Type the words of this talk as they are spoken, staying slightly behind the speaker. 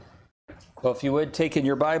Well, if you would, take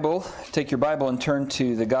your Bible and turn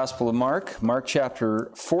to the Gospel of Mark, Mark chapter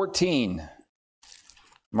 14.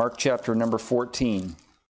 Mark chapter number 14.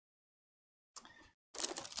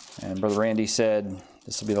 And Brother Randy said,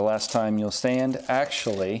 this will be the last time you'll stand.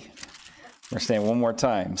 Actually, we're going to stand one more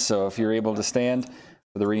time. So if you're able to stand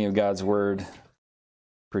for the reading of God's Word,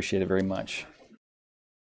 appreciate it very much.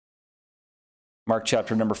 Mark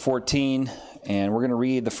chapter number 14, and we're going to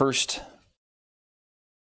read the first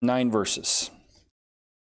 9 verses.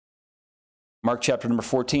 Mark chapter number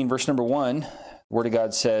 14, verse number 1, the Word of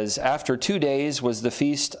God says, "After 2 days was the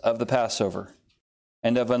feast of the Passover,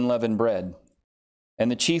 and of unleavened bread. And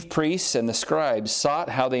the chief priests and the scribes sought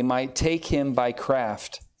how they might take him by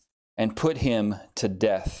craft, and put him to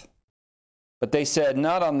death. But they said,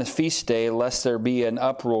 Not on the feast day, lest there be an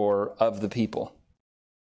uproar of the people.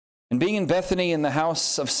 And being in Bethany in the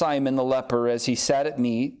house of Simon the leper, as he sat at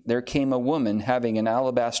meat, there came a woman having an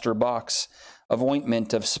alabaster box of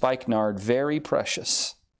ointment of spikenard, very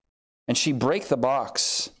precious. And she brake the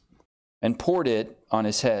box and poured it on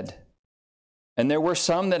his head. And there were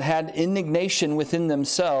some that had indignation within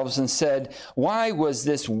themselves and said, Why was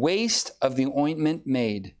this waste of the ointment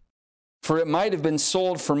made? For it might have been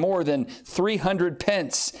sold for more than 300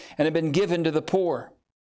 pence and have been given to the poor.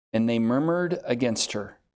 And they murmured against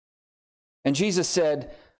her. And Jesus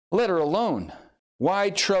said, Let her alone. Why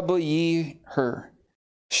trouble ye her?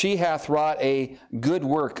 She hath wrought a good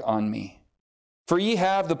work on me. For ye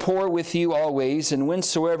have the poor with you always, and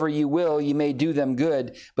whensoever ye will, ye may do them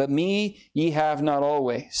good. But me ye have not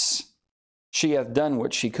always. She hath done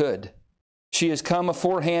what she could. She is come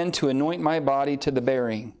aforehand to anoint my body to the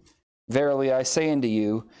burying. Verily I say unto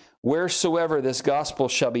you, wheresoever this gospel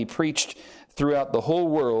shall be preached throughout the whole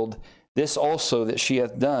world, this also that she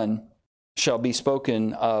hath done shall be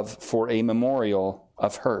spoken of for a memorial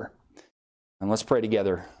of her." And let's pray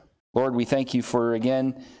together. Lord, we thank you for,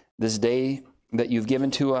 again, this day that you've given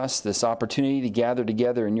to us, this opportunity to gather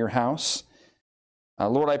together in your house.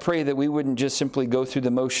 Lord, I pray that we wouldn't just simply go through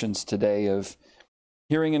the motions today of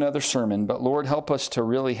hearing another sermon, but Lord, help us to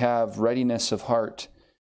really have readiness of heart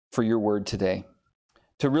for your word today,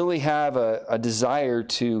 to really have a desire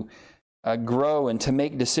to grow and to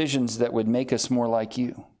make decisions that would make us more like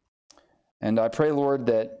you. And I pray, Lord,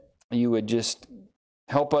 that you would just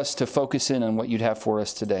help us to focus in on what you'd have for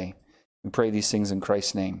us today. We pray these things in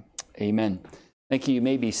Christ's name. Amen. Thank you. You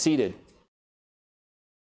may be seated.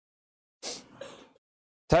 The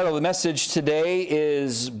title of the message today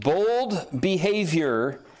is Bold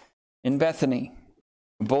Behavior in Bethany.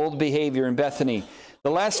 Bold Behavior in Bethany. The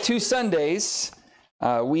last 2 Sundays,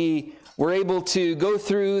 we were able to go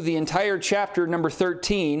through the entire chapter number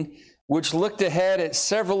 13, which looked ahead at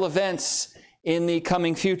several events in the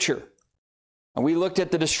coming future. We looked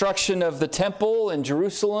at the destruction of the temple in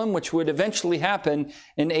Jerusalem, which would eventually happen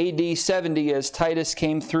in AD 70 as Titus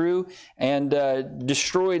came through and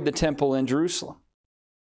destroyed the temple in Jerusalem.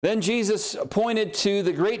 Then Jesus pointed to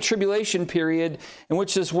the Great Tribulation period in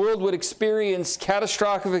which this world would experience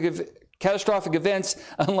catastrophic events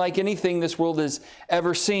unlike anything this world has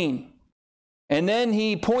ever seen. And then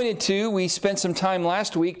he pointed to, we spent some time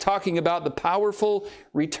last week talking about the powerful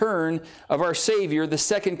return of our Savior, the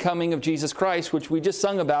second coming of Jesus Christ, which we just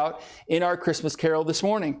sung about in our Christmas carol this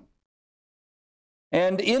morning.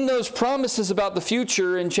 And in those promises about the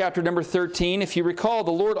future in chapter number 13, if you recall,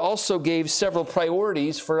 the Lord also gave several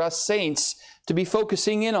priorities for us saints to be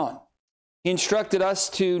focusing in on. He instructed us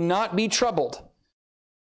to not be troubled,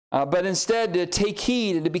 but instead to take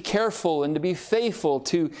heed and to be careful and to be faithful,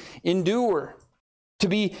 to endure, to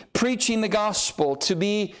be preaching the gospel, to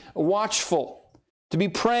be watchful, to be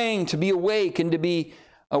praying, to be awake, and to be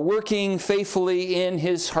working faithfully in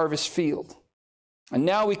his harvest field. And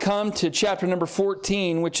now we come to chapter number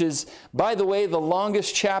 14, which is, by the way, the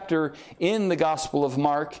longest chapter in the Gospel of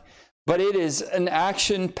Mark, but it is an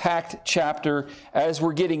action-packed chapter as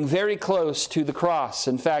we're getting very close to the cross.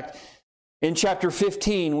 In fact, in chapter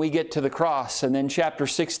 15, we get to the cross, and then chapter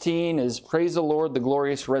 16 is, praise the Lord, the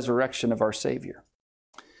glorious resurrection of our Savior.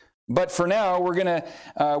 But for now,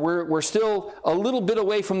 we're still a little bit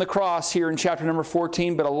away from the cross here in chapter number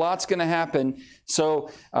 14, but a lot's going to happen. So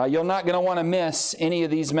you're not going to want to miss any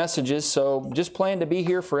of these messages. So just plan to be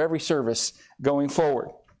here for every service going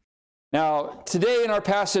forward. Now, today in our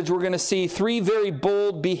passage, we're going to see 3 very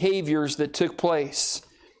bold behaviors that took place.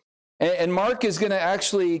 And Mark is going to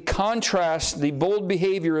actually contrast the bold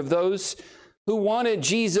behavior of those who wanted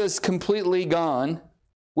Jesus completely gone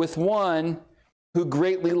with one who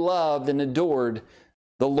greatly loved and adored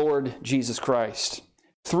the Lord Jesus Christ.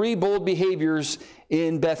 3 bold behaviors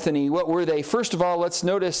in Bethany. What were they? First of all, let's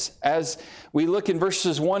notice as we look in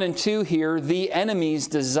verses 1 and 2 here, the enemy's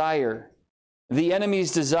desire. The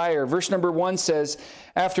enemy's desire. Verse number 1 says,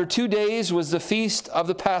 after 2 days was the feast of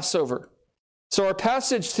the Passover. So our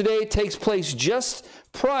passage today takes place just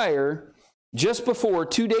before,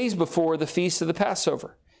 2 days before the feast of the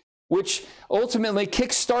Passover, which ultimately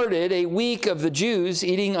kick-started a week of the Jews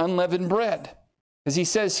eating unleavened bread. As he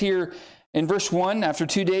says here in verse 1, after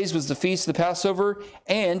 2 days was the feast of the Passover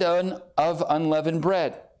and of unleavened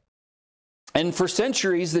bread. And for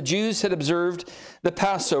centuries, the Jews had observed the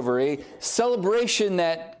Passover, a celebration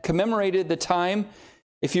that commemorated the time,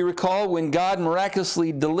 if you recall, when God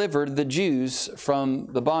miraculously delivered the Jews from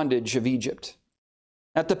the bondage of Egypt.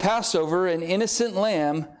 At the Passover, an innocent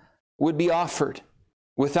lamb would be offered,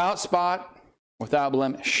 without spot, without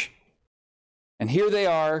blemish. And here they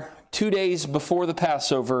are, 2 days before the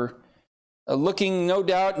Passover, looking, no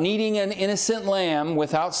doubt, needing an innocent lamb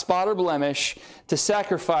without spot or blemish to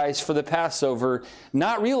sacrifice for the Passover,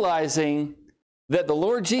 not realizing that the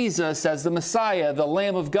Lord Jesus, as the Messiah, the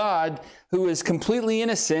Lamb of God, who is completely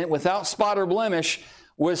innocent, without spot or blemish,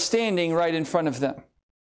 was standing right in front of them.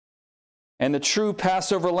 And the true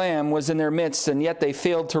Passover lamb was in their midst, and yet they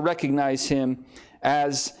failed to recognize him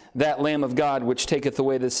as that Lamb of God, which taketh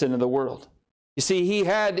away the sin of the world. You see, he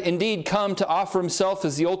had indeed come to offer himself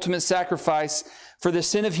as the ultimate sacrifice for the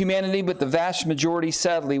sin of humanity, but the vast majority,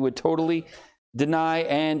 sadly, would totally deny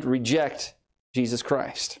and reject Jesus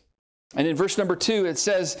Christ. And in verse number 2, it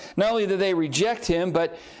says, not only did they reject him,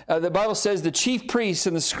 but the Bible says the chief priests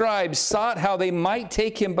and the scribes sought how they might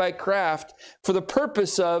take him by craft for the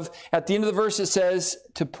purpose of, at the end of the verse it says,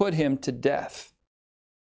 to put him to death.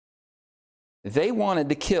 They wanted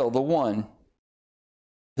to kill the one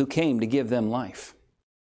who came to give them life.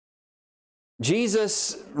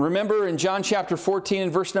 Jesus, remember in John chapter 14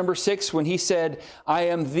 and verse number 6, when he said, I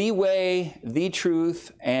am the way, the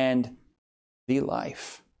truth, and the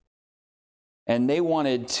life. And they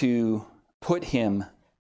wanted to put him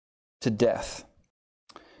to death.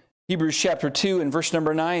 Hebrews chapter 2 and verse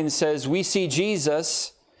number 9 says, we see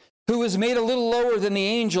Jesus, who was made a little lower than the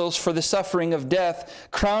angels for the suffering of death,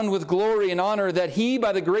 crowned with glory and honor, that he,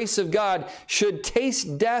 by the grace of God, should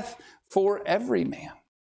taste death for every man.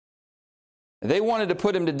 They wanted to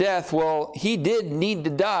put him to death. Well, he did need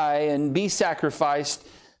to die and be sacrificed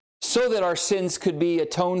so that our sins could be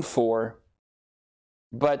atoned for.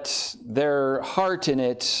 But their heart in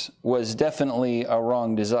it was definitely a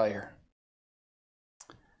wrong desire.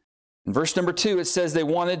 In verse number 2, it says they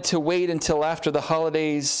wanted to wait until after the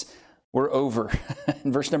holidays were over.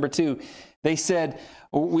 In verse number 2, they said,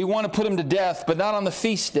 we want to put him to death, but not on the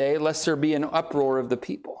feast day, lest there be an uproar of the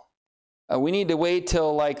people. We need to wait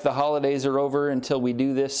till like the holidays are over until we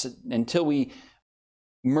do this, until we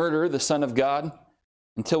murder the Son of God,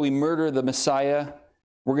 until we murder the Messiah.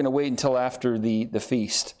 We're going to wait until after the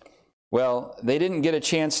feast. Well, they didn't get a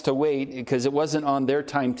chance to wait because it wasn't on their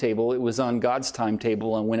timetable. It was on God's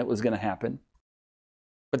timetable on when it was going to happen.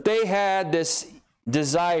 But they had this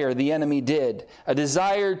desire, the enemy did, a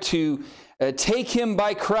desire to take him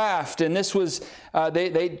by craft. And this was,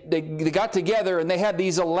 they got together and they had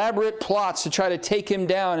these elaborate plots to try to take him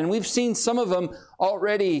down. And we've seen some of them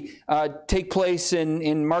already take place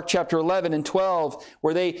in Mark chapter 11 and 12,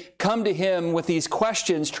 where they come to him with these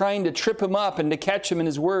questions, trying to trip him up and to catch him in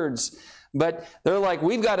his words. But they're like,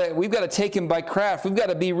 we've got to take him by craft. We've got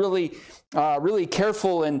to be really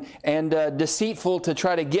careful and deceitful to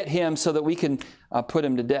try to get him so that we can put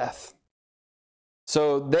him to death.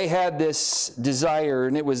 So they had this desire,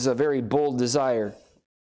 and it was a very bold desire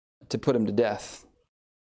to put him to death.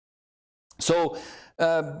 So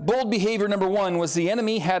bold behavior number 1 was the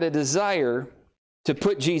enemy had a desire to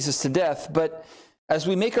put Jesus to death. But as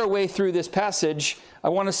we make our way through this passage, I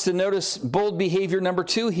want us to notice bold behavior number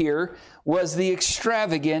 2 here was the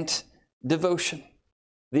extravagant devotion.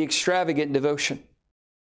 The extravagant devotion.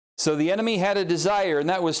 So the enemy had a desire, and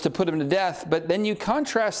that was to put him to death. But then you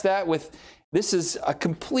contrast that with, this is a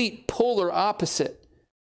complete polar opposite.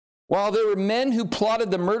 While there were men who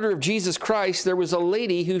plotted the murder of Jesus Christ, there was a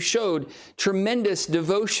lady who showed tremendous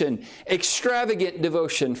devotion, extravagant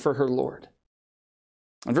devotion for her Lord.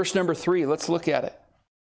 In verse number 3, let's look at it.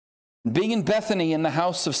 Being in Bethany in the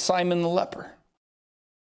house of Simon the leper.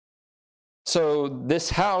 So this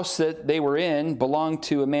house that they were in belonged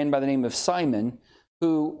to a man by the name of Simon,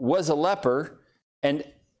 who was a leper, and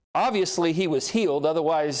obviously he was healed.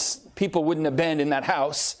 Otherwise, people wouldn't have been in that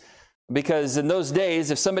house, because in those days,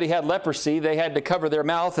 if somebody had leprosy, they had to cover their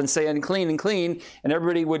mouth and say unclean, unclean, and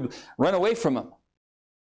everybody would run away from him.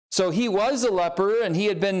 So he was a leper, and he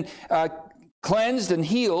had been cleansed and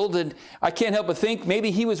healed, and I can't help but think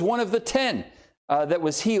maybe he was one of the 10 that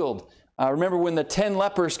was healed. Remember when the 10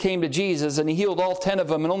 lepers came to Jesus and he healed all 10 of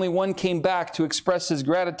them and only one came back to express his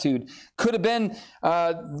gratitude? Could have been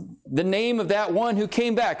the name of that one who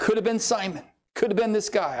came back. Could have been Simon. Could have been this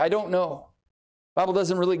guy. I don't know. The Bible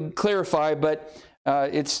doesn't really clarify, but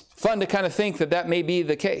it's fun to kind of think that that may be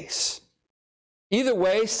the case. Either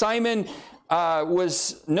way, Simon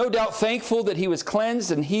was no doubt thankful that he was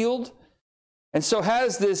cleansed and healed, and so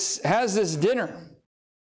has this dinner.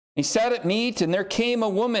 He sat at meat, and there came a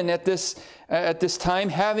woman at this time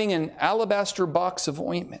having an alabaster box of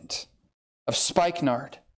ointment of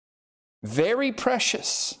spikenard, very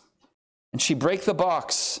precious. And she brake the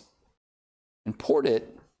box and poured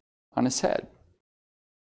it on his head.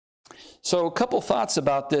 So a couple thoughts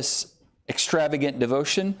about this extravagant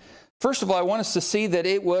devotion. First of all, I want us to see that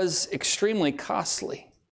it was extremely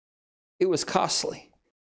costly. It was costly.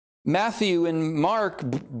 Matthew and Mark,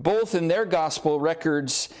 both in their gospel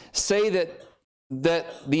records, say that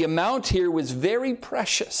the amount here was very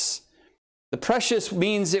precious. The precious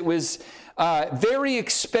means it was very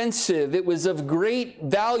expensive. It was of great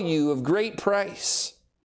value, of great price.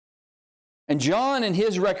 And John, in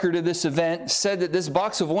his record of this event, said that this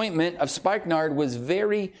box of ointment of spikenard was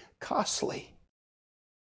very costly.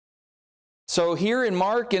 So here in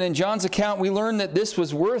Mark and in John's account, we learn that this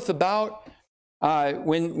was worth about,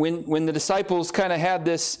 when the disciples kind of had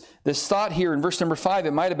this thought here in verse number 5,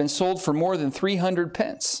 it might have been sold for more than 300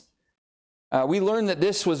 pence. We learn that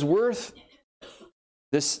this was worth,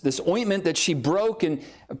 this ointment that she broke and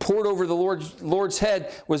poured over the Lord's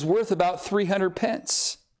head was worth about 300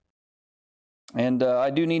 pence. And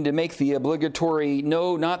I do need to make the obligatory,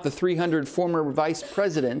 no, not the 300 former vice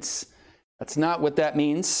presidents. That's not what that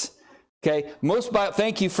means. Okay,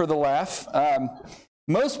 thank you for the laugh.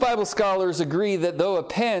 Most Bible scholars agree that though a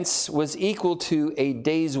pence was equal to a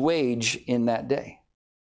day's wage in that day.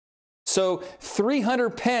 So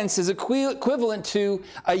 300 pence is equivalent to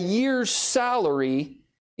a year's salary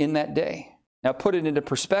in that day. Now put it into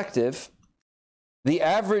perspective. The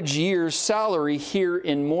average year's salary here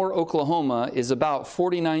in Moore, Oklahoma is about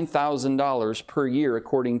 $49,000 per year,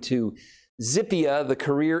 according to Zippia, the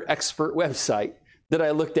career expert website that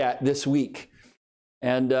I looked at this week.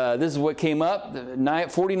 And this is what came up,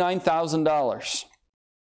 $49,000.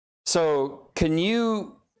 So can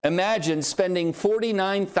you imagine spending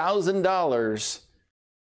 $49,000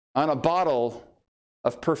 on a bottle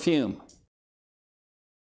of perfume?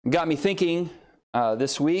 It got me thinking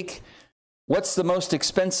this week, what's the most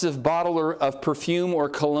expensive bottle of perfume or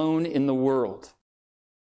cologne in the world?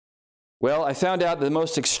 Well, I found out the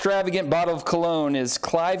most extravagant bottle of cologne is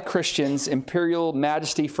Clive Christian's Imperial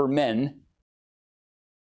Majesty for Men.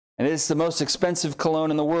 And it is the most expensive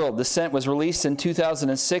cologne in the world. The scent was released in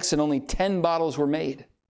 2006 and only 10 bottles were made.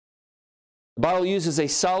 The bottle uses a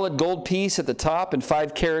solid gold piece at the top and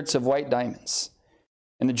 5 carats of white diamonds.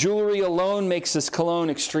 And the jewelry alone makes this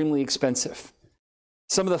cologne extremely expensive.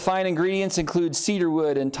 Some of the fine ingredients include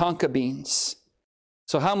cedarwood and tonka beans.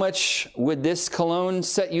 So how much would this cologne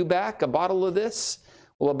set you back, a bottle of this?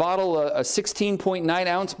 Well, a 16.9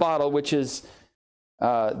 ounce bottle, which is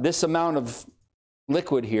this amount of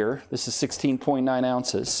liquid here. This is 16.9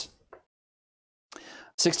 ounces.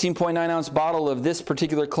 16.9 ounce bottle of this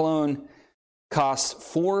particular cologne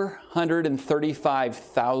costs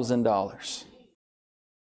 $435,000.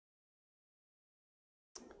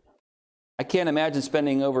 I can't imagine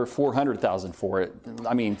spending over $400,000 for it.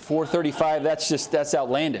 I mean, $435, that's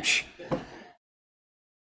outlandish.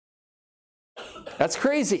 That's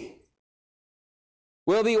crazy.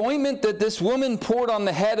 Well, the ointment that this woman poured on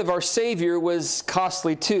the head of our Savior was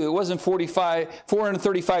costly too. It wasn't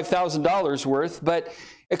 $435,000 worth, but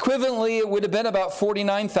equivalently it would have been about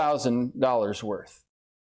 $49,000 worth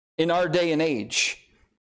in our day and age.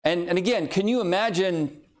 And again, can you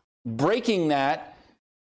imagine breaking that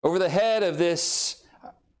over the head of this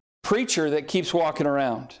preacher that keeps walking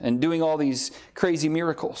around and doing all these crazy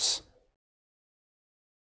miracles?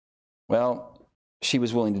 Well, she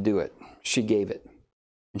was willing to do it. She gave it.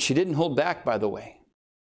 And she didn't hold back, by the way.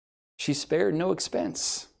 She spared no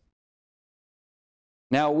expense.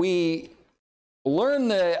 Now, we learn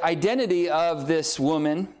the identity of this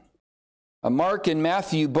woman. Mark and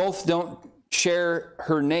Matthew both don't share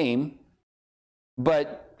her name,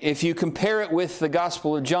 but if you compare it with the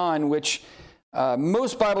Gospel of John, which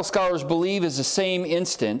most Bible scholars believe is the same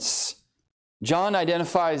instance, John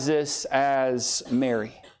identifies this as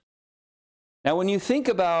Mary. Now, when you think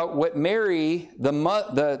about what Mary,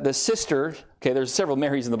 the sister, okay, there's several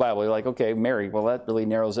Marys in the Bible. You're like, okay, Mary, well, that really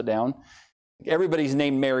narrows it down. Everybody's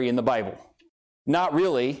named Mary in the Bible. Not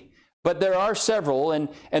really. but there are several. And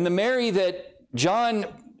the Mary that John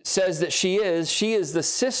says that she is the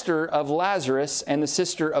sister of Lazarus and the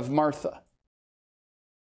sister of Martha.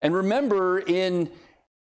 And remember, in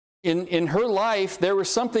her life, there was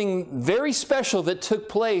something very special that took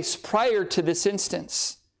place prior to this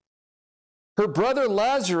instance. Her brother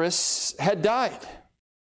Lazarus had died.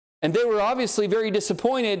 And they were obviously very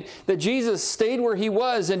disappointed that Jesus stayed where he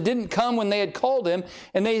was and didn't come when they had called him.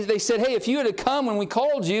 And they said, hey, if you had come when we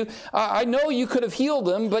called you, I know you could have healed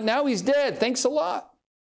him, but now he's dead. Thanks a lot.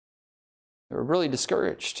 They were really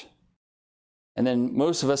discouraged. And then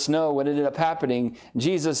most of us know what ended up happening.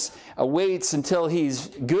 Jesus waits until he's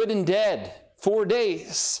good and dead, 4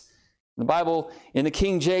 days. The Bible in the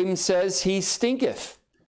King James says he stinketh.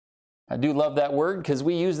 I do love that word because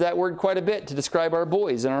we use that word quite a bit to describe our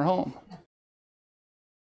boys in our home.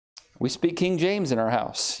 We speak King James in our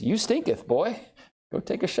house. You stinketh, boy. Go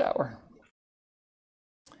take a shower.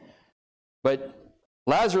 But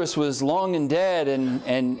Lazarus was long and dead,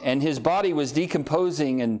 and his body was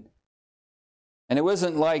decomposing, and it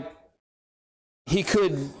wasn't like he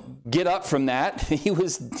could get up from that. He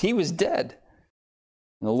was dead.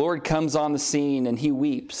 And the Lord comes on the scene, and he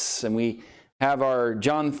weeps. And we have our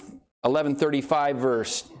John 11:35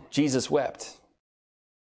 verse, Jesus wept,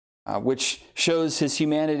 which shows his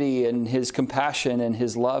humanity and his compassion and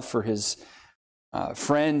his love for his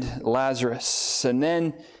friend Lazarus. And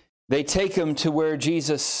then they take him to where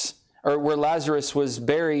Lazarus was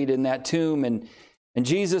buried in that tomb, and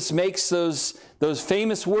Jesus makes those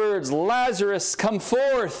famous words, Lazarus, come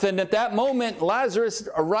forth. And at that moment, Lazarus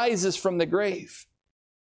arises from the grave.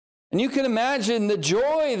 And you can imagine the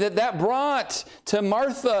joy that brought to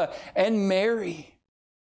Martha and Mary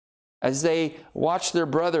as they watched their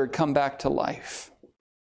brother come back to life.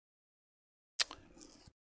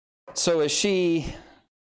 So as she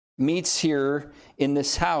meets here in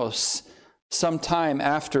this house sometime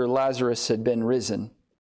after Lazarus had been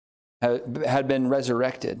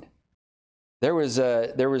resurrected, there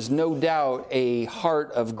was no doubt a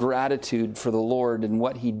heart of gratitude for the Lord and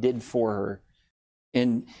what he did for her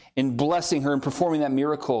in blessing her and performing that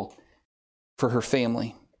miracle for her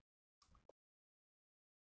family.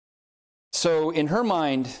 So in her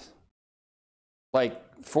mind,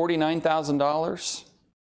 like $49,000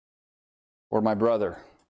 or my brother,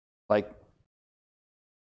 like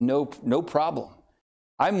no problem.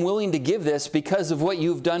 I'm willing to give this because of what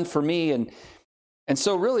you've done for me. And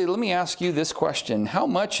so really, let me ask you this question. How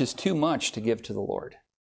much is too much to give to the Lord?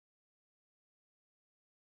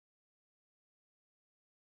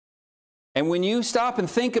 And when you stop and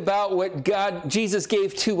think about what Jesus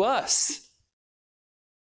gave to us,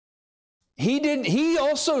 he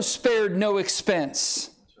also spared no expense.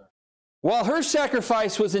 While her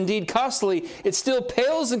sacrifice was indeed costly, it still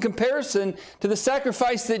pales in comparison to the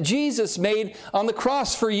sacrifice that Jesus made on the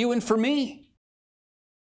cross for you and for me.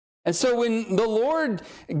 And so when the Lord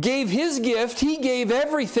gave his gift, he gave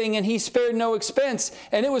everything and he spared no expense.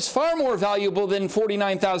 And it was far more valuable than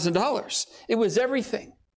 $49,000. It was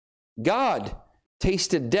everything. God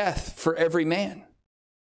tasted death for every man.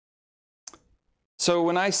 So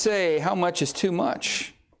when I say how much is too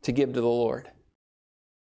much to give to the Lord,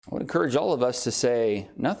 I would encourage all of us to say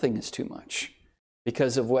nothing is too much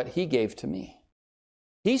because of what he gave to me.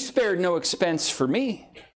 He spared no expense for me.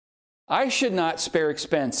 I should not spare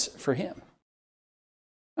expense for him.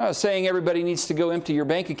 I was saying everybody needs to go empty your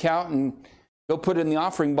bank account and go put it in the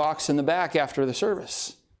offering box in the back after the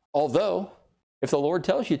service. Although, if the Lord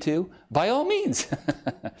tells you to, by all means.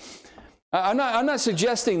 I'm not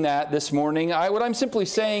suggesting that this morning. What I'm simply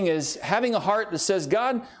saying is having a heart that says,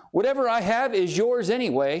 God, whatever I have is yours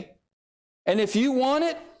anyway. And if you want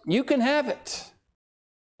it, you can have it.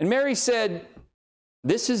 And Mary said,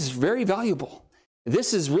 this is very valuable.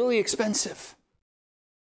 This is really expensive.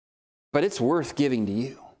 But it's worth giving to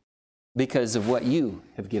you because of what you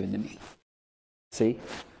have given to me. See?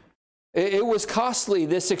 It was costly,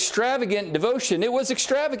 this extravagant devotion. It was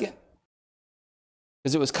extravagant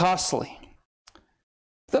because it was costly.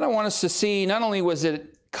 Then I want us to see, not only was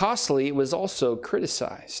it costly, it was also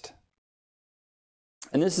criticized.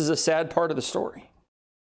 And this is a sad part of the story.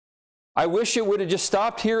 I wish it would have just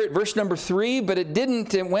stopped here at verse number 3, but it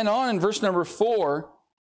didn't. It went on in verse number 4.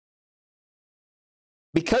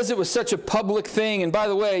 Because it was such a public thing, and by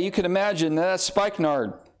the way, you can imagine that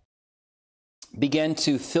spikenard began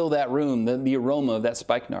to fill that room, the aroma of that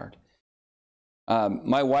spikenard.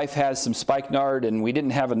 My wife has some spikenard, and we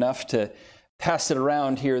didn't have enough to pass it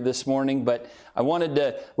around here this morning, but I wanted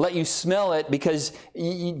to let you smell it because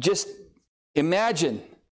you just imagine.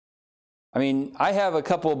 I mean, I have a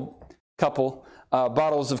couple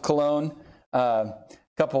bottles of cologne,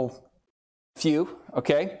 couple Few,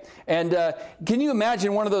 okay? And can you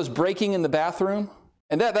imagine one of those breaking in the bathroom?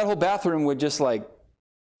 And that whole bathroom would just like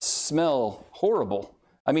smell horrible.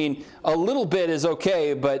 I mean, a little bit is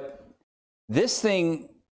okay, but this thing,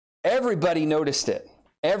 everybody noticed it.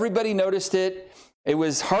 Everybody noticed it. It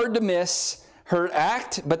was hard to miss her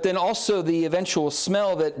act, but then also the eventual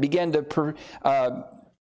smell that began to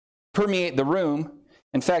permeate the room.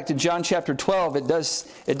 In fact, in John chapter 12, it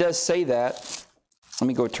does say that. Let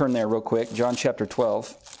me go turn there real quick. John chapter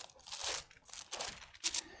 12.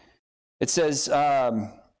 It says,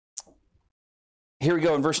 here we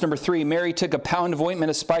go in verse number 3. Mary took a pound of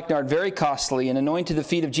ointment of spikenard, very costly, and anointed the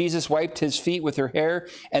feet of Jesus, wiped his feet with her hair,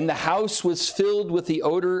 and the house was filled with the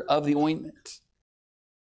odor of the ointment.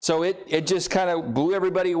 So it just kind of blew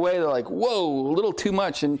everybody away. They're like, whoa, a little too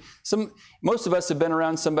much. And most of us have been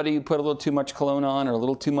around somebody who put a little too much cologne on or a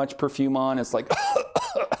little too much perfume on. It's like,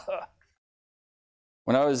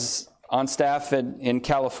 when I was on staff in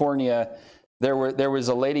California, there was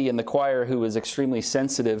a lady in the choir who was extremely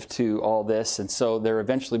sensitive to all this, and so there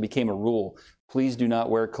eventually became a rule: please do not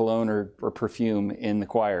wear cologne or perfume in the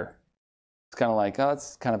choir. It's kind of like, oh,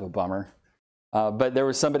 it's kind of a bummer. But there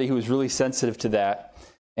was somebody who was really sensitive to that,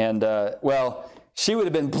 and she would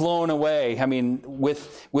have been blown away. I mean,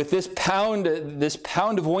 with this pound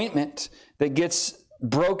of ointment that gets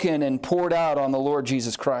broken and poured out on the Lord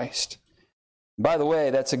Jesus Christ. By the way,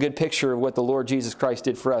 that's a good picture of what the Lord Jesus Christ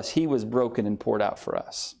did for us. He was broken and poured out for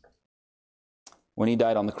us. When he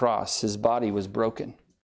died on the cross, his body was broken,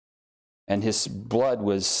 and his blood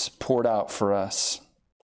was poured out for us.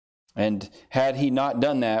 And had he not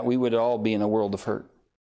done that, we would all be in a world of hurt.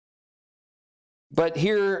 But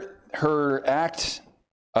here, her act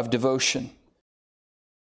of devotion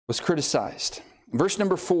was criticized. Verse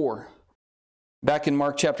number 4. Back in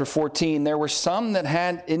Mark chapter 14, there were some that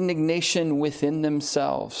had indignation within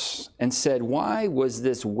themselves and said, why was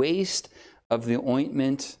this waste of the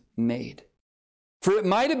ointment made? For it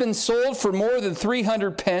might have been sold for more than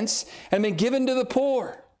 300 pence and been given to the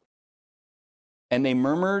poor. And they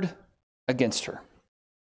murmured against her.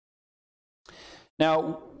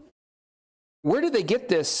 Now, where did they get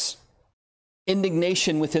this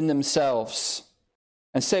indignation within themselves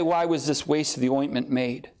and say, why was this waste of the ointment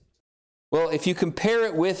made? Well, if you compare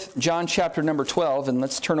it with John chapter number 12, and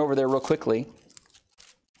let's turn over there real quickly.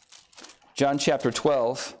 John chapter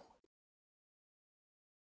 12,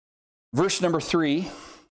 verse number 3.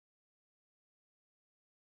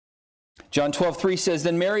 John 12:3 says,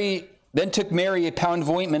 Then took Mary a pound of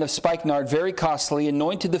ointment of spikenard, very costly,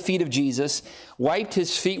 anointed the feet of Jesus, wiped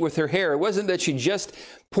his feet with her hair. It wasn't that she just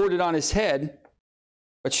poured it on his head,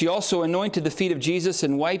 but she also anointed the feet of Jesus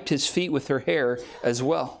and wiped his feet with her hair as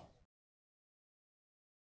well.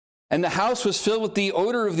 And the house was filled with the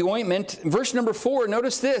odor of the ointment. Verse number 4,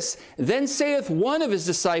 notice this. Then saith one of his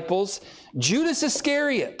disciples, Judas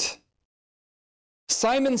Iscariot,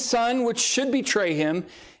 Simon's son, which should betray him.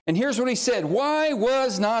 And here's what he said. Why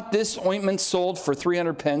was not this ointment sold for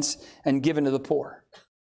 300 pence and given to the poor?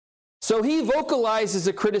 So he vocalizes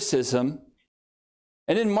a criticism.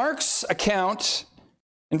 And in Mark's account,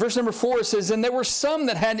 in verse number 4, it says, And there were some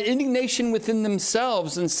that had indignation within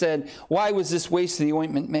themselves and said, why was this waste of the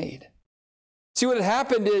ointment made? See, what had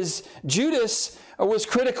happened is Judas was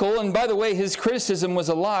critical, and by the way, his criticism was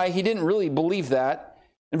a lie. He didn't really believe that.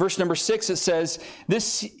 In verse number 6, it says,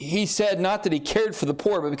 This he said, not that he cared for the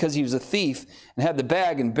poor, but because he was a thief and had the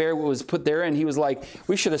bag and bare what was put therein. He was like,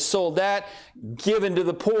 we should have sold that, given to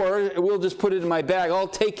the poor. We'll just put it in my bag. I'll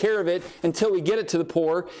take care of it until we get it to the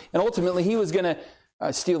poor. And ultimately, he was going to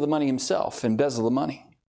steal the money himself, embezzle the money.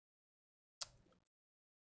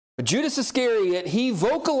 But Judas Iscariot, he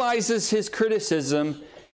vocalizes his criticism.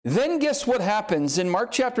 Then guess what happens? In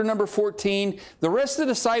Mark chapter number 14, the rest of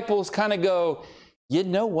the disciples kind of go, you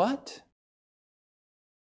know what?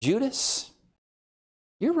 Judas,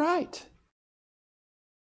 you're right.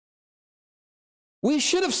 We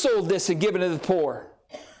should have sold this and given it to the poor.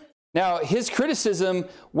 Now, his criticism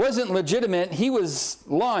wasn't legitimate. He was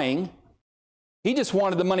lying. He just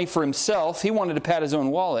wanted the money for himself. He wanted to pat his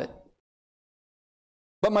own wallet.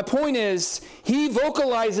 But my point is, he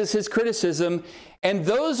vocalizes his criticism, and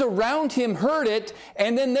those around him heard it,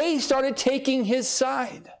 and then they started taking his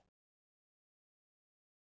side.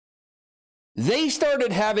 They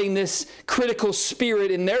started having this critical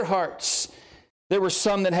spirit in their hearts. There were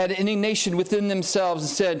some that had indignation within themselves and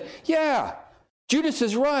said, yeah, Judas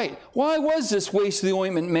is right. Why was this waste of the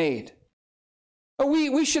ointment made?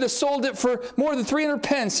 We should have sold it for more than 300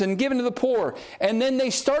 pence and given to the poor. And then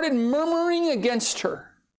they started murmuring against her.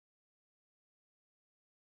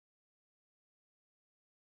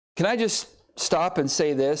 Can I just stop and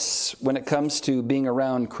say this when it comes to being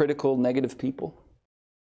around critical, negative people?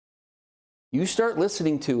 You start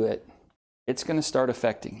listening to it, it's going to start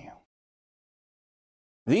affecting you.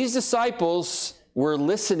 These disciples were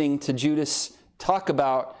listening to Judas talk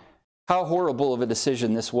about how horrible of a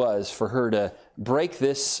decision this was for her to break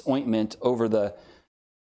this ointment over the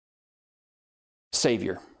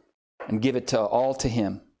Savior and give it all to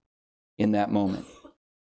him in that moment.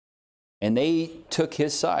 And they took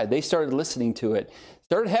his side. They started listening to it,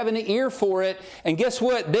 started having an ear for it. And guess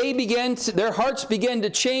what? Their hearts began to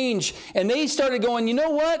change. And they started going, you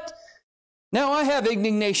know what? Now I have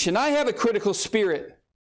indignation. I have a critical spirit.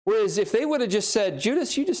 Whereas if they would have just said,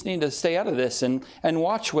 Judas, you just need to stay out of this and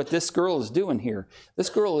watch what this girl is doing here. This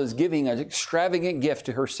girl is giving an extravagant gift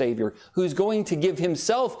to her Savior, who's going to give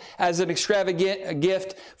himself as an extravagant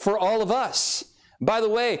gift for all of us. By the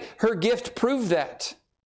way, her gift proved that.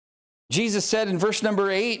 Jesus said in verse number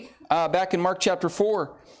 8, back in Mark chapter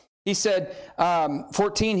 4, he said,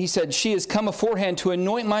 14, he said, she has come aforehand to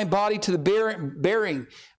anoint my body to the bearing.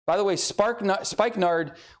 By the way,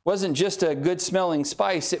 spikenard wasn't just a good-smelling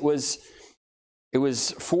spice. It was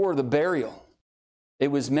for the burial. It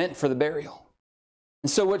was meant for the burial.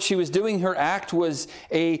 And so what she was doing, her act was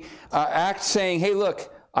a act saying, hey,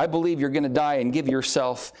 look, I believe you're going to die and give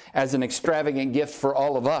yourself as an extravagant gift for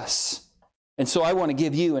all of us. And so I want to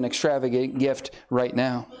give you an extravagant gift right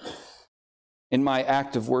now in my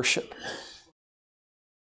act of worship.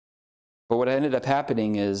 But what ended up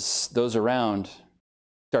happening is those around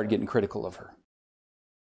started getting critical of her.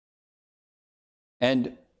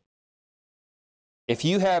 And if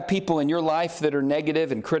you have people in your life that are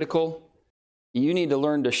negative and critical, you need to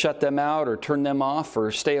learn to shut them out or turn them off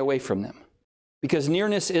or stay away from them. Because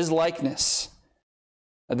nearness is likeness.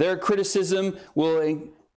 Their criticism will in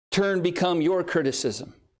turn become your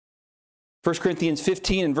criticism. 1 Corinthians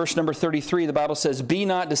 15 and verse number 33, the Bible says, be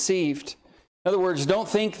not deceived. In other words, don't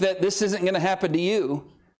think that this isn't going to happen to you.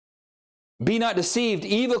 Be not deceived.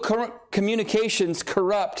 Evil communications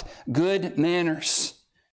corrupt good manners.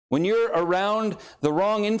 When you're around the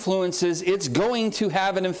wrong influences, it's going to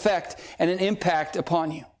have an effect and an impact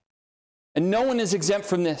upon you. And no one is exempt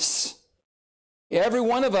from this. Every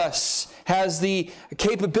one of us has the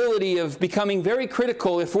capability of becoming very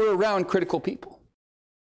critical if we're around critical people.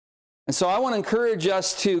 And so I want to encourage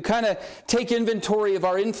us to kind of take inventory of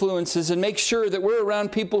our influences and make sure that we're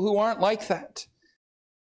around people who aren't like that.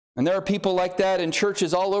 And there are people like that in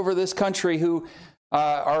churches all over this country who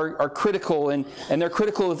are critical, and they're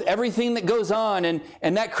critical of everything that goes on,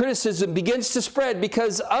 and that criticism begins to spread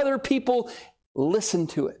because other people listen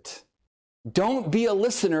to it. Don't be a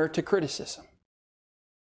listener to criticism.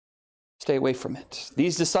 Stay away from it.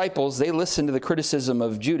 These disciples, they listened to the criticism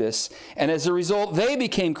of Judas, and as a result, they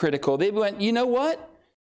became critical. They went, you know what?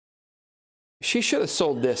 She should have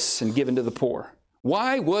sold this and given to the poor.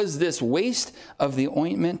 Why was this waste of the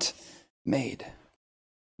ointment made?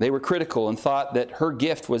 They were critical and thought that her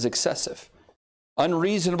gift was excessive,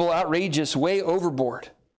 unreasonable, outrageous, way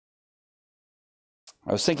overboard.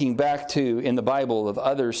 I was thinking back to in the Bible of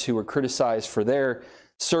others who were criticized for their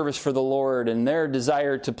service for the Lord and their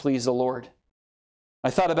desire to please the Lord.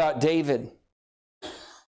 I thought about David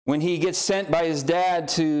when he gets sent by his dad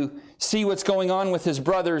to see what's going on with his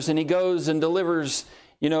brothers, and he goes and delivers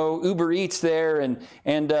Uber Eats there, and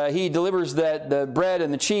he delivers the bread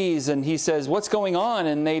and the cheese, and he says, what's going on?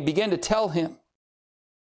 And they begin to tell him.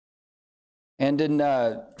 And in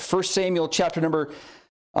 1 Samuel chapter number,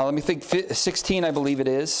 16, I believe it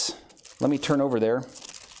is. Let me turn over there.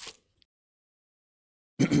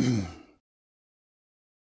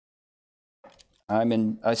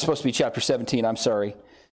 It's supposed to be chapter 17, I'm sorry.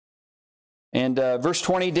 And verse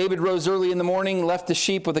 20, David rose early in the morning, left the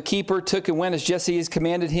sheep with a keeper, took and went as Jesse has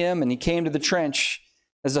commanded him, and he came to the trench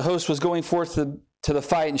as the host was going forth to the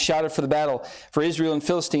fight and shouted for the battle. For Israel and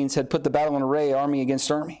Philistines had put the battle in array, army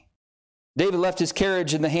against army. David left his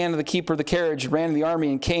carriage in the hand of the keeper of the carriage, ran to the army,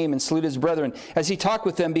 and came and saluted his brethren. As he talked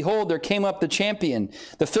with them, behold, there came up the champion,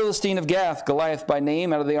 the Philistine of Gath, Goliath by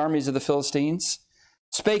name, out of the armies of the Philistines.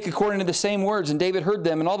 Spake according to the same words, and David heard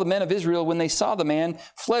them, and all the men of Israel, when they saw the man,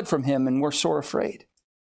 fled from him and were sore afraid.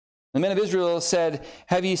 The men of Israel said,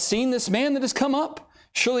 have ye seen this man that has come up?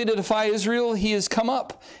 Surely to defy Israel he is come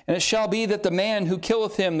up. And it shall be that the man who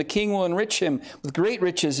killeth him, the king will enrich him with great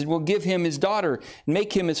riches, and will give him his daughter, and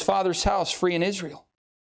make him his father's house free in Israel.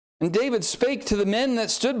 And David spake to the men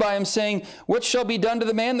that stood by him, saying, what shall be done to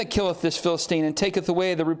the man that killeth this Philistine, and taketh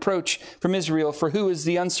away the reproach from Israel? For who is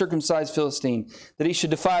the uncircumcised Philistine, that he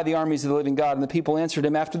should defy the armies of the living God? And the people answered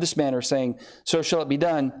him after this manner, saying, so shall it be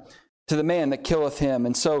done. to the man that killeth him.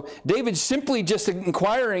 And so David's simply just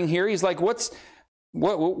inquiring here. He's like, what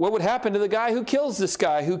would happen to the guy who kills this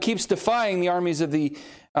guy, who keeps defying the armies of the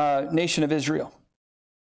nation of Israel?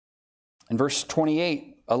 In verse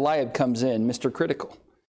 28, Eliab comes in, Mr. Critical.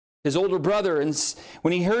 His older brother, and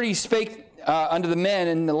when he heard, he spake unto the men,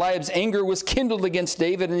 and Eliab's anger was kindled against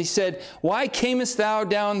David, and he said, Why camest thou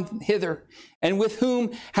down hither? And with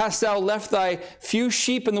whom hast thou left thy few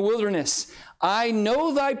sheep in the wilderness? I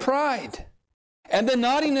know thy pride and the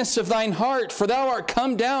naughtiness of thine heart, for thou art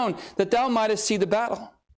come down that thou mightest see the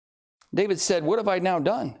battle. David said, What have I now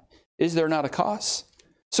done? Is there not a cause?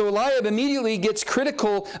 So Eliab immediately gets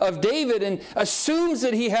critical of David and assumes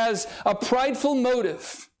that he has a prideful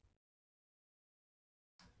motive.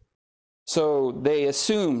 So they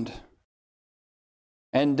assumed.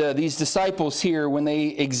 And these disciples here, when they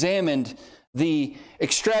examined the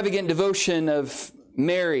extravagant devotion of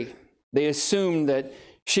Mary, they assumed that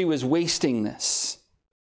she was wasting this.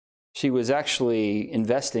 She was actually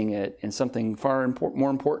investing it in something far more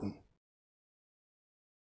important.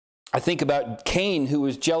 I think about Cain, who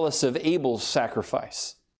was jealous of Abel's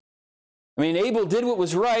sacrifice. I mean, Abel did what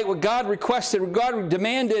was right, what God requested, what God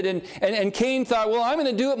demanded, and Cain thought, well, I'm going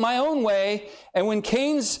to do it my own way. And when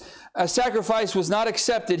Cain's sacrifice was not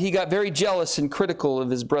accepted, he got very jealous and critical of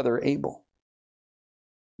his brother Abel.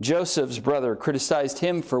 Joseph's brother criticized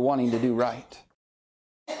him for wanting to do right.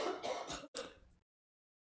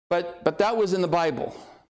 But that was in the Bible.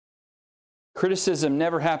 Criticism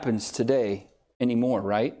never happens today anymore,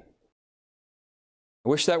 right? I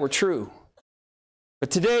wish that were true. But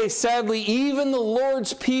today, sadly, even the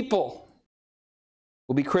Lord's people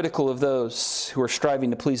will be critical of those who are striving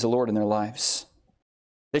to please the Lord in their lives.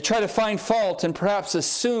 They try to find fault and perhaps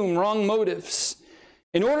assume wrong motives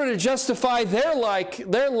in order to justify their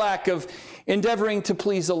lack of endeavoring to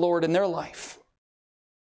please the Lord in their life.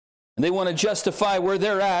 And they want to justify where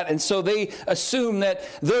they're at, and so they assume that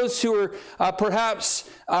those who are perhaps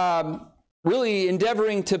really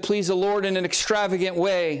endeavoring to please the Lord in an extravagant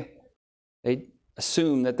way, they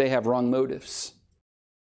assume that they have wrong motives.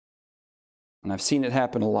 And I've seen it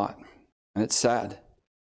happen a lot, and it's sad.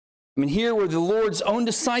 I mean, here were the Lord's own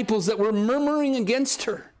disciples that were murmuring against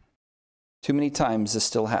her. Too many times this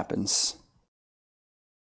still happens.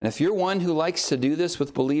 And if you're one who likes to do this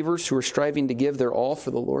with believers who are striving to give their all for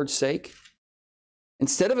the Lord's sake,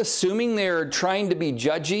 instead of assuming they're trying to be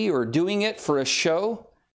judgy or doing it for a show,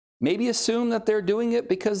 maybe assume that they're doing it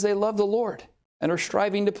because they love the Lord and are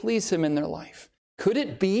striving to please Him in their life. Could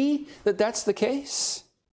it be that that's the case?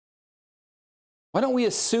 Why don't we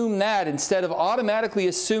assume that instead of automatically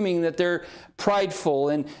assuming that they're prideful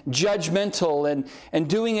and judgmental and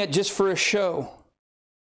doing it just for a show?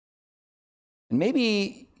 And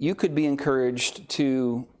maybe you could be encouraged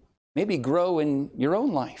to maybe grow in your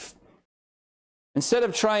own life. Instead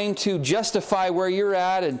of trying to justify where you're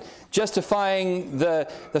at and justifying the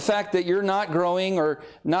fact that you're not growing or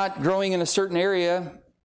not growing in a certain area,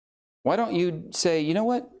 why don't you say, you know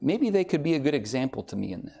what, maybe they could be a good example to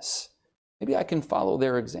me in this. Maybe I can follow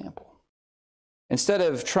their example. Instead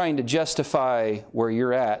of trying to justify where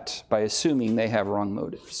you're at by assuming they have wrong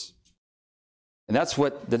motives. And that's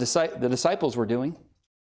what the disciples were doing.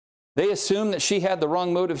 They assumed that she had the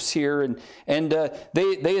wrong motives here, and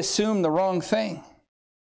they assumed the wrong thing.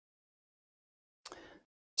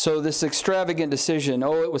 So this extravagant decision,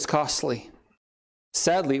 it was costly.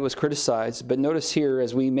 Sadly, it was criticized. But notice here,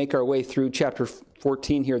 as we make our way through chapter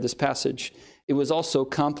 14 here, this passage, it was also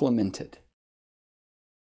complimented.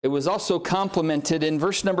 It was also complimented in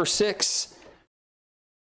verse number 6.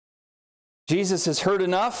 Jesus has heard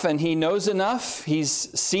enough and He knows enough. He's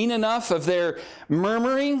seen enough of their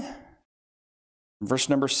murmuring. In verse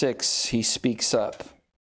number 6, He speaks up.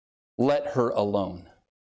 Let her alone.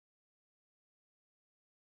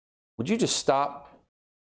 Would you just stop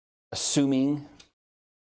assuming?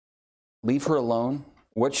 Leave her alone.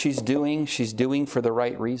 What she's doing for the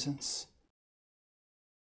right reasons.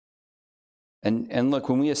 And look,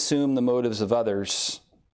 when we assume the motives of others,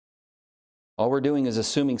 all we're doing is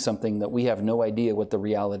assuming something that we have no idea what the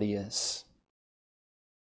reality is.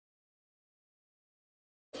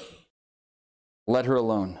 Let her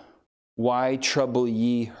alone. Why trouble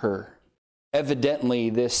ye her?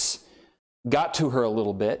 Evidently, this got to her a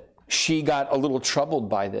little bit. She got a little troubled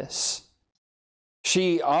by this.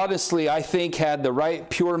 She honestly, I think, had the right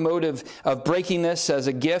pure motive of breaking this as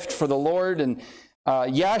a gift for the Lord. And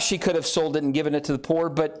she could have sold it and given it to the poor.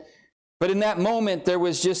 But in that moment, there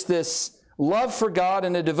was just this love for God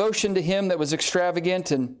and a devotion to Him that was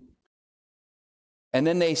extravagant. And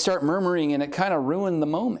then they start murmuring, and it kind of ruined the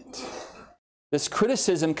moment. This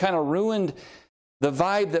criticism kind of ruined the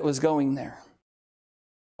vibe that was going there.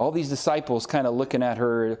 All these disciples kind of looking at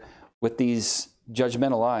her with these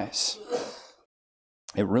judgmental eyes.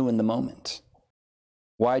 It ruined the moment.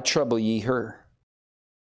 Why trouble ye her?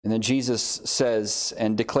 And then Jesus says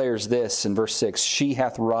and declares this in verse 6, she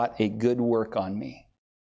hath wrought a good work on me.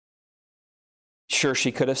 Sure,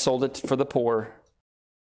 she could have sold it for the poor,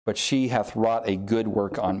 but she hath wrought a good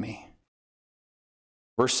work on me.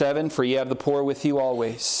 Verse 7, for ye have the poor with you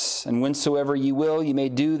always, and whensoever ye will, ye may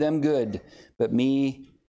do them good, but me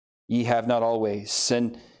ye have not always.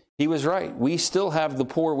 And he was right. We still have the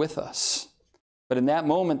poor with us. But in that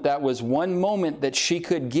moment, that was one moment that she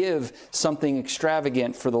could give something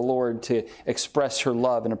extravagant for the Lord to express her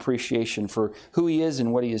love and appreciation for who he is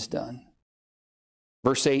and what he has done.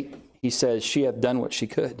 Verse 8, he says, she hath done what she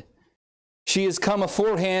could. She is come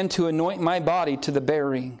aforehand to anoint my body to the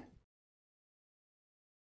burying.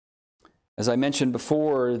 As I mentioned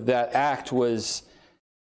before, that act was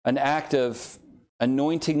an act of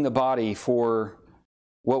anointing the body for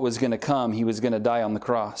what was going to come. He was going to die on the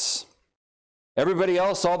cross. Everybody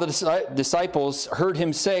else, all the disciples, heard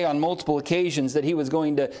him say on multiple occasions that he was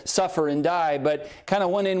going to suffer and die, but kind of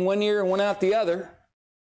one in one ear and one out the other.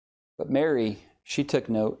 But Mary, she took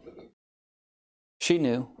note. She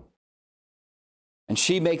knew. And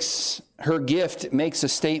she makes, her gift makes a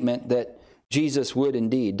statement that Jesus would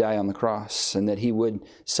indeed die on the cross and that he would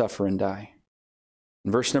suffer and die.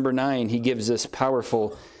 In verse number 9, he gives this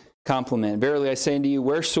powerful compliment. Verily I say unto you,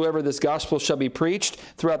 wheresoever this gospel shall be preached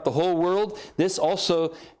throughout the whole world, this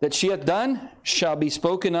also that she hath done shall be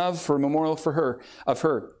spoken of for a memorial of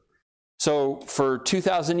her. So for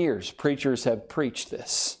 2,000 years, preachers have preached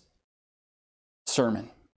this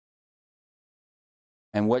sermon.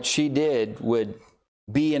 And what she did would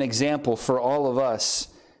be an example for all of us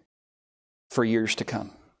for years to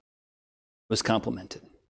come. Was complimented.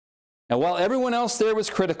 Now, while everyone else there was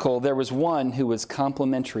critical, there was one who was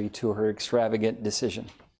complimentary to her extravagant decision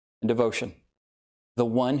and devotion. The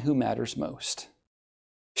one who matters most.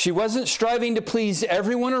 She wasn't striving to please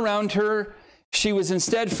everyone around her. She was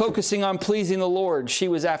instead focusing on pleasing the Lord. She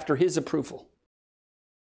was after his approval.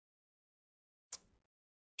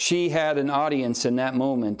 She had an audience in that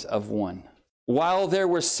moment of one. While there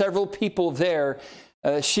were several people there,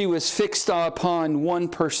 she was fixed upon one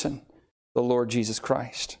person, the Lord Jesus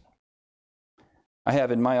Christ. I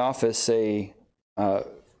have in my office a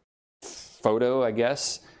photo, I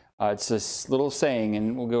guess. It's this little saying,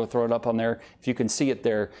 and we'll go throw it up on there if you can see it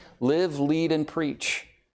there. Live, lead, and preach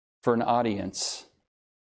for an audience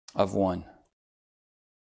of one.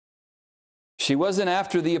 She wasn't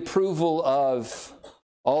after the approval of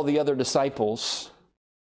all the other disciples.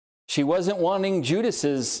 She wasn't wanting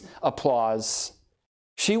Judas's applause.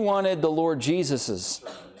 She wanted the Lord Jesus's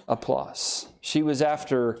applause. She was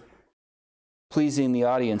after pleasing the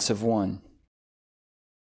audience of one.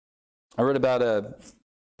 I read about a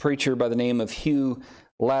preacher by the name of Hugh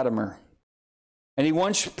Latimer. And he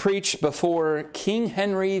once preached before King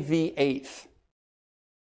Henry VIII.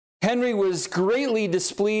 Henry was greatly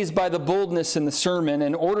displeased by the boldness in the sermon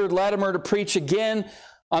and ordered Latimer to preach again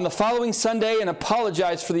on the following Sunday and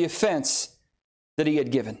apologize for the offense that he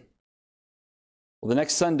had given. Well, the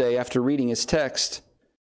next Sunday, after reading his text,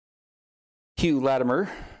 Hugh Latimer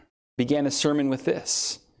began a sermon with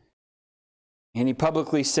this. And he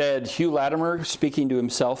publicly said, Hugh Latimer, speaking to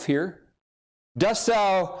himself here, dost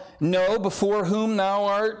thou know before whom thou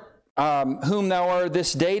art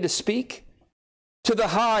this day to speak? To the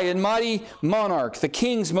high and mighty monarch, the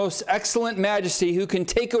king's most excellent majesty, who can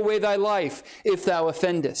take away thy life if thou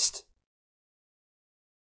offendest.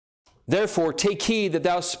 Therefore, take heed that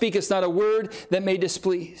thou speakest not a word that may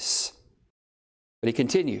displease. But he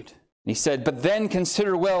continued. He said, but then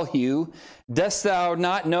consider well, Hugh, dost thou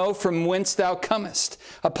not know from whence thou comest,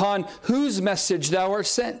 upon whose message thou art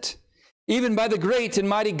sent? Even by the great and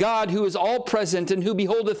mighty God, who is all present, and who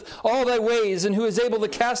beholdeth all thy ways, and who is able to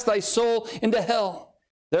cast thy soul into hell.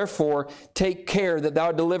 Therefore, take care that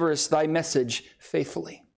thou deliverest thy message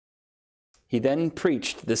faithfully. He then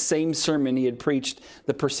preached the same sermon he had preached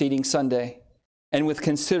the preceding Sunday, and with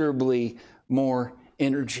considerably more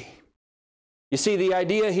energy. You see, the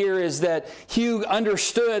idea here is that Hugh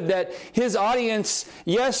understood that his audience,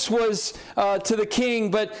 yes, was to the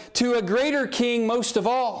king, but to a greater king most of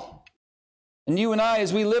all. And you and I,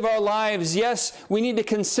 as we live our lives, yes, we need to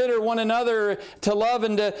consider one another to love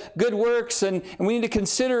and to good works, and we need to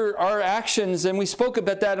consider our actions. And we spoke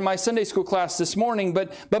about that in my Sunday school class this morning.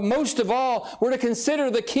 But most of all, we're to consider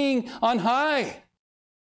the king on high,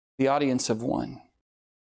 the audience of one.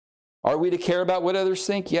 Are we to care about what others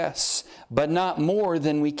think? Yes, but not more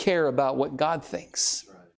than we care about what God thinks.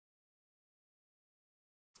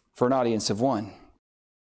 for an audience of one.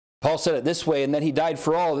 Paul said it this way, and that he died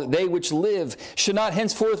for all, that they which live should not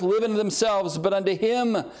henceforth live unto themselves, but unto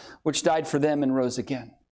him which died for them and rose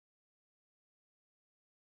again.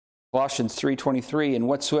 Colossians 3:23, and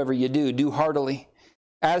whatsoever you do, do heartily,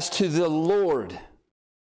 as to the Lord,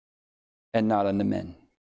 and not unto men.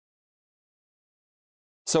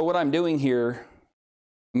 So what I'm doing here,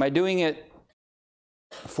 am I doing it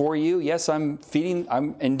for you? Yes, I'm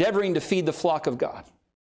endeavoring to feed the flock of God.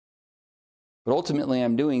 But ultimately,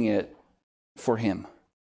 I'm doing it for him.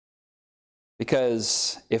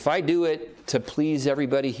 Because if I do it to please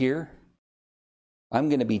everybody here, I'm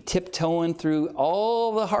going to be tiptoeing through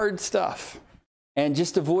all the hard stuff and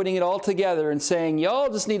just avoiding it altogether and saying,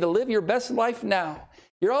 y'all just need to live your best life now.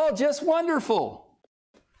 You're all just wonderful.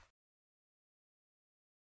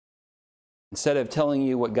 Instead of telling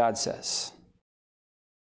you what God says.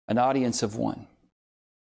 An audience of one.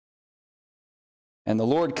 And the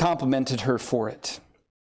Lord complimented her for it.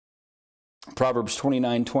 Proverbs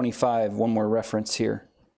 29:25, one more reference here.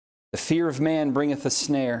 The fear of man bringeth a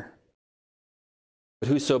snare, but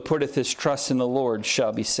whoso putteth his trust in the Lord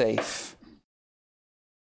shall be safe.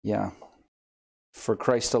 Yeah, for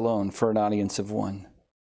Christ alone, for an audience of one.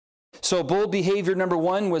 So bold behavior number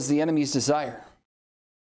one was the enemy's desire.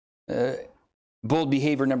 Bold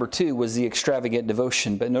behavior number two was the extravagant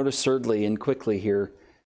devotion. But notice thirdly and quickly here,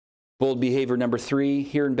 bold behavior number three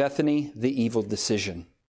here in Bethany, the evil decision.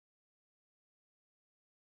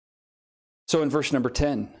 So in verse number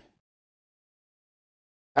 10,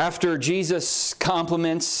 after Jesus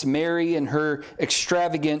compliments Mary and her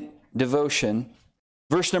extravagant devotion,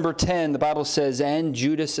 verse number 10, the Bible says, and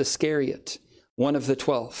Judas Iscariot, one of the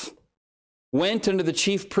 12, went unto the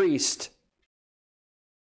chief priest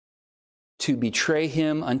to betray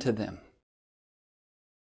him unto them.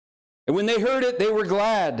 And when they heard it, they were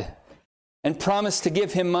glad and promised to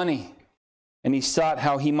give him money. And he sought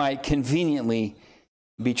how he might conveniently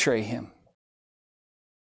betray him.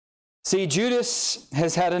 See, Judas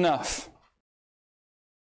has had enough.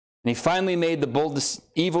 And he finally made the bold,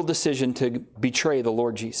 evil decision to betray the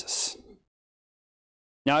Lord Jesus.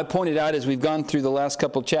 Now, I pointed out as we've gone through the last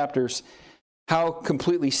couple of chapters how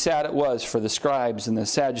completely sad it was for the scribes and the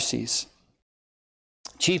Sadducees,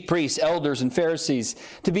 chief priests, elders, and Pharisees,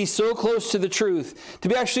 to be so close to the truth, to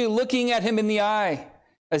be actually looking at him in the eye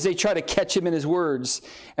as they try to catch him in his words,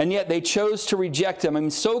 and yet they chose to reject him. I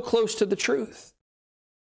mean, so close to the truth.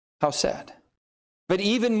 How sad. But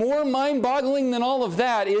even more mind-boggling than all of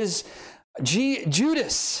that is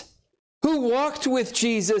Judas, who walked with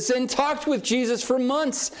Jesus and talked with Jesus for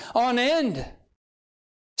months on end,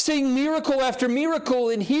 seeing miracle after miracle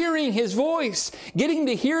and hearing his voice, getting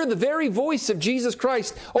to hear the very voice of Jesus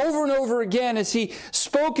Christ over and over again as he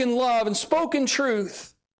spoke in love and spoke in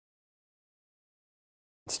truth.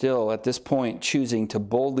 Still, at this point, choosing to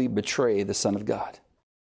boldly betray the Son of God.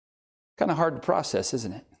 Kind of hard to process,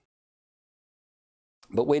 isn't it?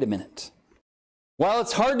 But wait a minute. While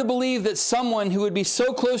it's hard to believe that someone who would be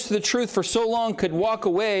so close to the truth for so long could walk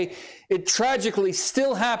away, it tragically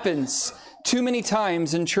still happens too many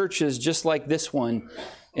times in churches just like this one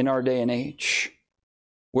in our day and age,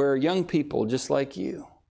 where young people just like you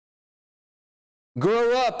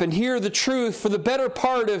grow up and hear the truth for the better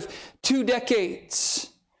part of 2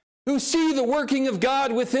 decades, who see the working of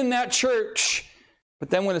God within that church, but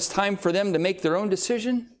then when it's time for them to make their own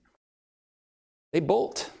decision, they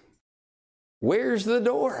bolt. Where's the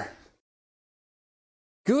door?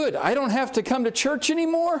 Good, I don't have to come to church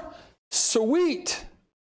anymore? Sweet.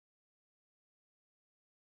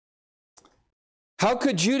 How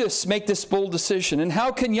could Judas make this bold decision? And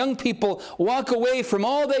how can young people walk away from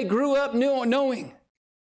all they grew up knowing?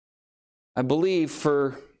 I believe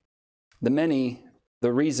for the many,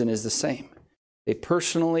 the reason is the same.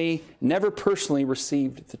 They never personally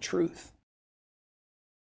received the truth.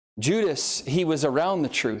 Judas, he was around the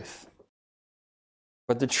truth.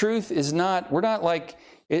 But the truth is not, we're not like,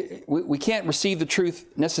 we can't receive the truth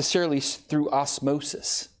necessarily through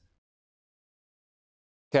osmosis.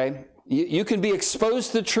 Okay? You can be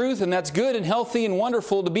exposed to the truth, and that's good and healthy and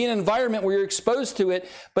wonderful to be in an environment where you're exposed to it,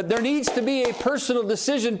 but there needs to be a personal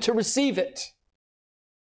decision to receive it.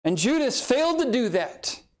 And Judas failed to do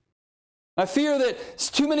that. I fear that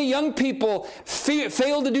too many young people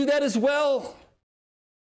fail to do that as well.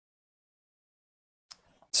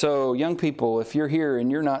 So, young people, if you're here and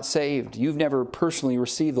you're not saved, you've never personally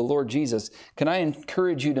received the Lord Jesus, can I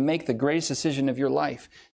encourage you to make the greatest decision of your life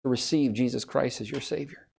to receive Jesus Christ as your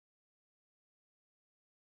Savior?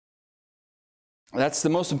 That's the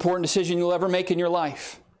most important decision you'll ever make in your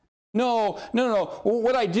life. No.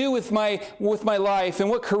 What I do with my life and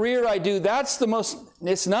what career I do,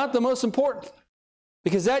 it's not the most important.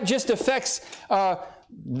 Because that just affects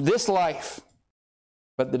this life.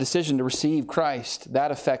 But the decision to receive Christ,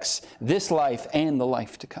 that affects this life and the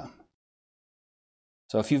life to come.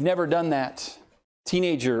 So if you've never done that,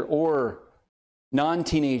 teenager or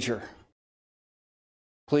non-teenager,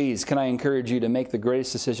 please, can I encourage you to make the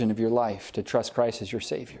greatest decision of your life, to trust Christ as your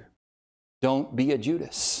Savior. Don't be a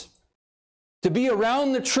Judas. To be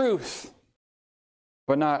around the truth,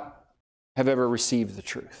 but not have ever received the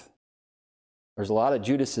truth. There's a lot of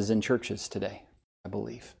Judases in churches today, I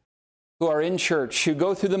believe, who are in church, who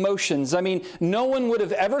go through the motions. I mean, no one would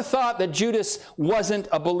have ever thought that Judas wasn't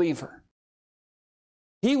a believer.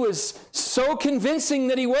 He was so convincing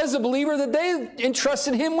that he was a believer that they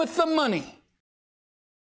entrusted him with the money.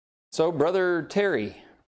 So Brother Terry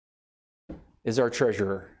is our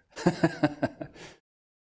treasurer.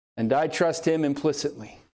 And I trust him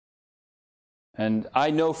implicitly. And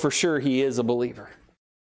I know for sure he is a believer.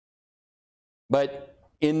 But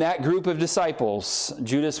in that group of disciples,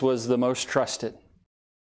 Judas was the most trusted.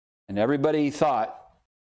 And everybody thought,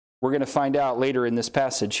 we're going to find out later in this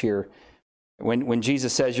passage here, when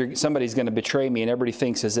Jesus says, somebody's going to betray me, and everybody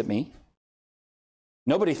thinks, is it me?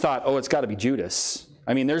 Nobody thought, oh, it's got to be Judas.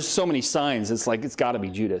 I mean, there's so many signs, it's like, it's got to be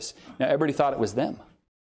Judas. Now, everybody thought it was them.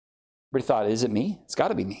 Everybody thought, is it me? It's got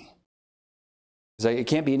to be me. It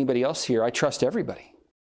can't be anybody else here. I trust everybody.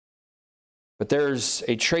 But there's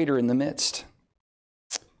a traitor in the midst.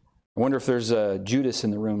 I wonder if there's a Judas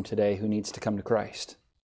in the room today who needs to come to Christ.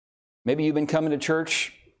 Maybe you've been coming to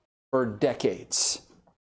church for decades.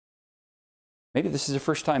 Maybe this is your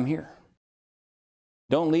first time here.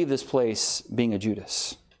 Don't leave this place being a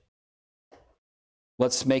Judas.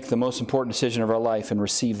 Let's make the most important decision of our life and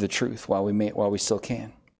receive the truth while we still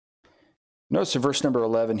can. Notice verse number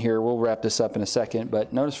 11 here. We'll wrap this up in a second,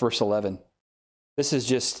 but notice verse 11. This is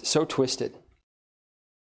just so twisted.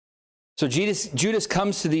 So Judas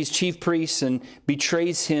comes to these chief priests and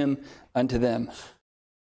betrays him unto them.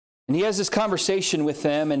 And he has this conversation with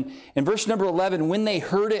them. And in verse number 11, when they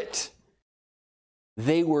heard it,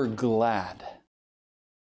 they were glad.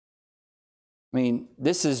 I mean,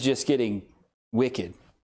 this is just getting wicked.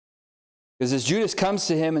 Because as Judas comes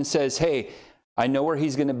to him and says, hey, I know where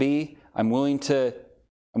he's going to be. I'm willing to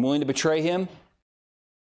betray him.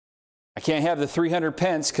 I can't have the 300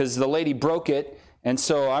 pence because the lady broke it. And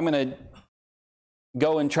so I'm going to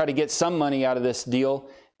go and try to get some money out of this deal.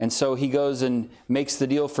 And so he goes and makes the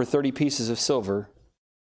deal for 30 pieces of silver.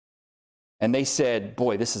 And they said,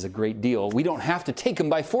 boy, this is a great deal. We don't have to take him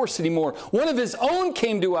by force anymore. One of his own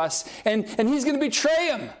came to us, and he's going to betray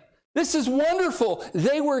him. This is wonderful.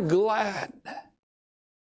 They were glad.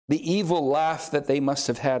 The evil laugh that they must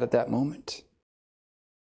have had at that moment.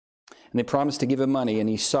 And they promised to give him money, and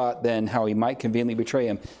he sought then how he might conveniently betray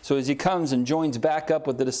him. So as he comes and joins back up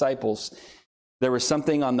with the disciples, there was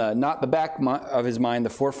something on not the back of his mind, the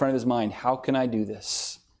forefront of his mind. How can I do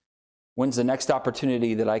this? When's the next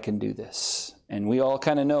opportunity that I can do this? And we all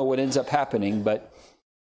kind of know what ends up happening, but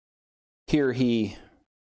here he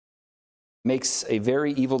makes a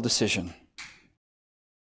very evil decision.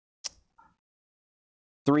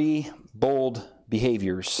 3 bold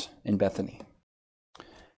behaviors in Bethany.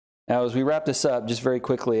 Now, as we wrap this up, just very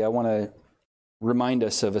quickly, I want to remind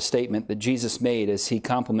us of a statement that Jesus made as he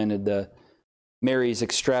complimented Mary's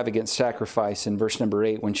extravagant sacrifice in verse number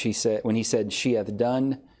 8 when he said, she hath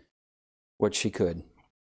done what she could.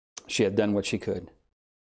 She had done what she could.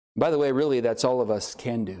 By the way, really, that's all of us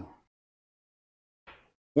can do.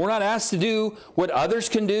 We're not asked to do what others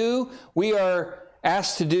can do. We are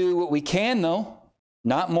asked to do what we can, though.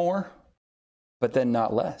 Not more, but then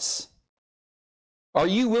not less. Are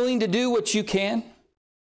you willing to do what you can?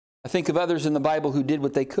 I think of others in the Bible who did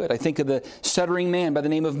what they could. I think of the stuttering man by the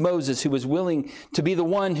name of Moses who was willing to be the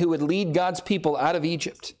one who would lead God's people out of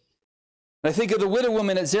Egypt. I think of the widow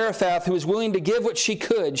woman at Zarephath who was willing to give what she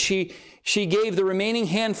could. She gave the remaining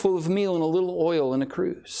handful of meal and a little oil in a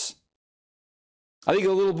cruse. I think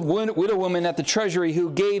of a little widow woman at the treasury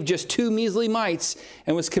who gave just 2 measly mites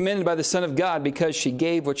and was commended by the Son of God because she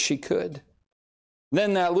gave what she could.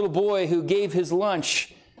 Then that little boy who gave his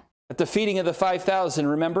lunch at the feeding of the 5,000,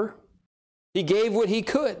 remember? He gave what he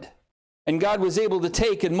could, and God was able to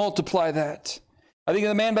take and multiply that. I think of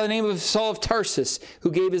the man by the name of Saul of Tarsus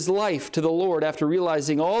who gave his life to the Lord after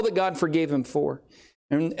realizing all that God forgave him for.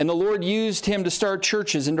 And the Lord used him to start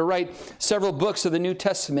churches and to write several books of the New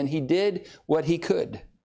Testament. He did what he could.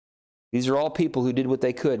 These are all people who did what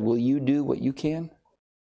they could. Will you do what you can?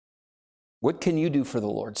 What can you do for the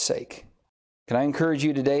Lord's sake? Can I encourage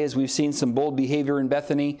you today, as we've seen some bold behavior in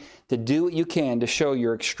Bethany, to do what you can to show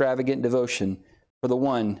your extravagant devotion for the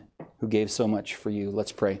one who gave so much for you.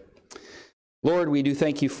 Let's pray. Lord, we do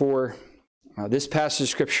thank you for this passage of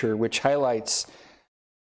Scripture, which highlights,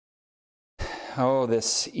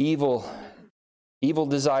 this evil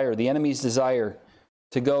desire, the enemy's desire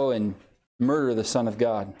to go and murder the Son of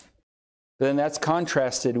God. But then that's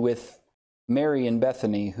contrasted with Mary and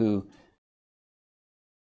Bethany, who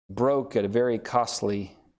broke at a very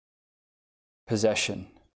costly possession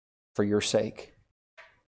for your sake.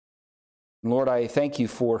 Lord, I thank you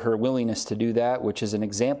for her willingness to do that, which is an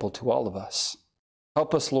example to all of us.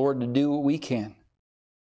 Help us, Lord, to do what we can.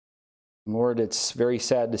 Lord, it's very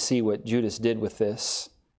sad to see what Judas did with this.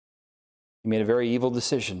 He made a very evil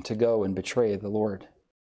decision to go and betray the Lord.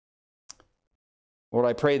 Lord,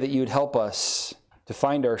 I pray that you'd help us to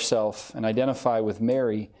find ourselves and identify with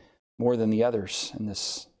Mary more than the others in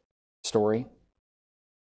this story.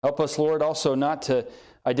 Help us, Lord, also not to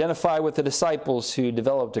identify with the disciples who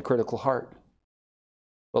developed a critical heart,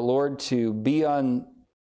 but, Lord, to be on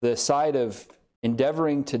the side of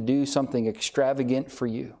endeavoring to do something extravagant for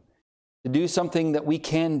you, to do something that we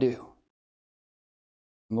can do.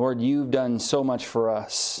 Lord, you've done so much for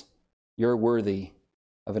us. You're worthy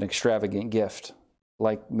of an extravagant gift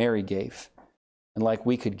like Mary gave and like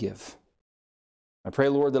we could give. I pray,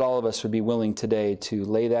 Lord, that all of us would be willing today to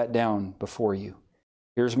lay that down before you.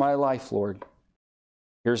 Here's my life, Lord.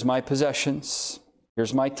 Here's my possessions.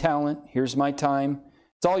 Here's my talent. Here's my time.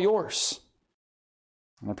 It's all yours.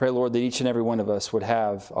 And I pray, Lord, that each and every one of us would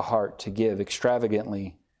have a heart to give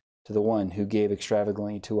extravagantly to the one who gave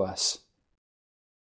extravagantly to us.